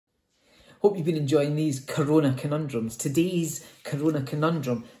Hope you've been enjoying these Corona Conundrums. Today's Corona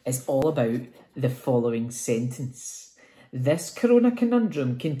Conundrum is all about the following sentence. This Corona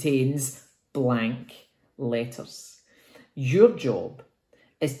Conundrum contains blank letters. Your job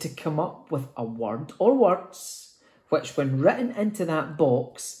is to come up with a word or words which, when written into that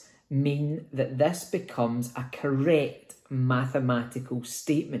box, mean that this becomes a correct mathematical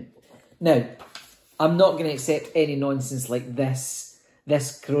statement. Now, I'm not going to accept any nonsense like this.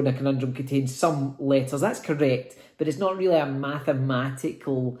 This Corona Conundrum contains some letters. That's correct, but it's not really a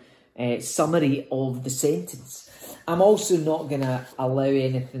mathematical summary of the sentence. I'm also not going to allow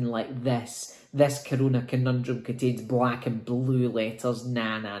anything like this. This Corona Conundrum contains black and blue letters.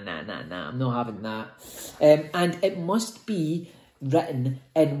 Nah. I'm not having that. And it must be written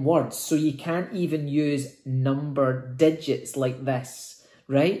in words, so you can't even use number digits like this,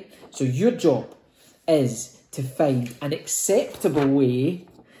 right? So your job is to find an acceptable way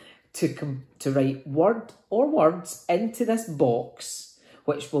to write word or words into this box,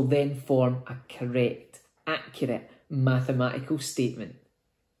 which will then form a correct, accurate mathematical statement.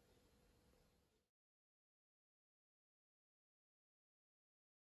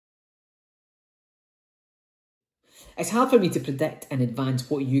 It's hard for me to predict in advance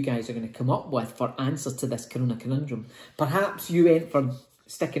what you guys are going to come up with for answers to this Corona Conundrum. Perhaps you went for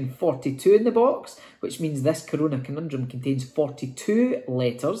sticking 42 in the box, which means this Corona Conundrum contains 42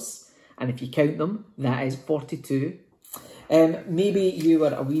 letters, and if you count them, that is 42. Maybe you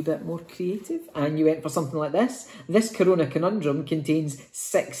were a wee bit more creative and you went for something like this. This Corona Conundrum contains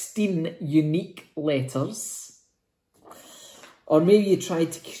 16 unique letters. Or maybe you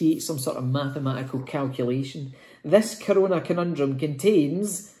tried to create some sort of mathematical calculation. This Corona Conundrum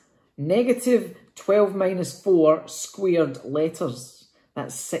contains negative 12 minus 4 squared letters.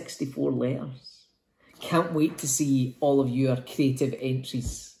 That's 64 letters. Can't wait to see all of your creative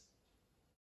entries.